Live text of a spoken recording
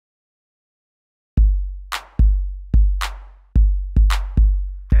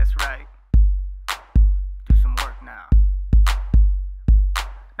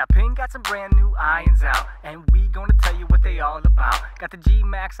got some brand new irons out, and we gonna tell you what they all about. Got the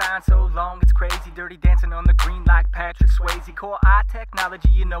GMax iron so long it's crazy, dirty dancing on the green like Patrick Swayze. Core eye technology,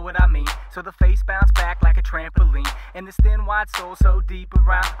 you know what I mean. So the face bounce back like a trampoline, and this thin wide sole so deep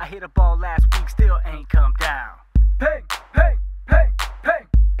around. I hit a ball last week, still ain't come down. Ping, ping, ping, ping,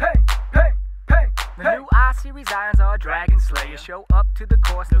 ping, ping, ping. The new I-Series irons are Dragon Slayer. Show up to the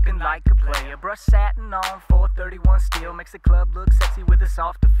course looking like a player. Brush satin on 431 steel. Makes the club look sexy with a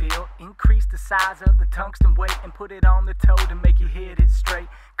softer feel. Increase the size of the tungsten weight and put it on the toe to make you hit it straight.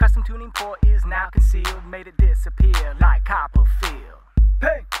 Custom tuning port is now concealed. Made it disappear like Copperfield.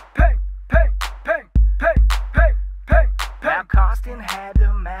 Ping, ping, ping, ping, ping, ping, ping. Now Costin had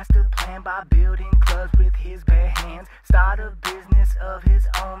the master plan by building clubs with his bare hands. Start a business of his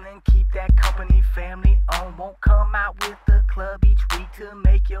own and keep that company family owned. Won't come out with a club each week to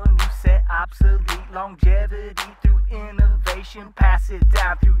make your new set obsolete. Longevity through innovation, pass it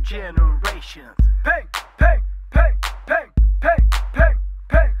down through generations. Ping, ping, ping, ping, ping, ping,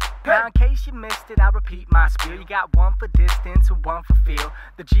 ping. Now in case you missed it, I'll repeat my spiel. You got one for distance and one for feel.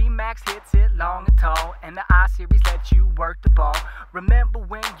 The GMax hits it long and tall, and the I-Series lets you work the ball. Remember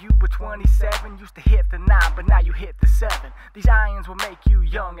when you were 27, used to hit the 9, but now you hit the 7. These irons will make you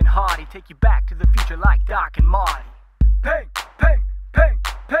young and hardy, take you back to the future like Doc and Marty. Ping, ping, ping,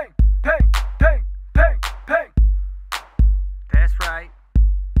 ping, ping, ping, ping, ping. That's right.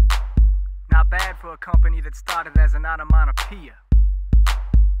 Not bad for a company that started as an onomatopoeia.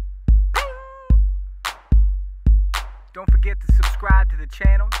 Don't forget to subscribe to the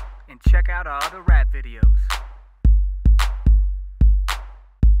channel and check out our other rap videos.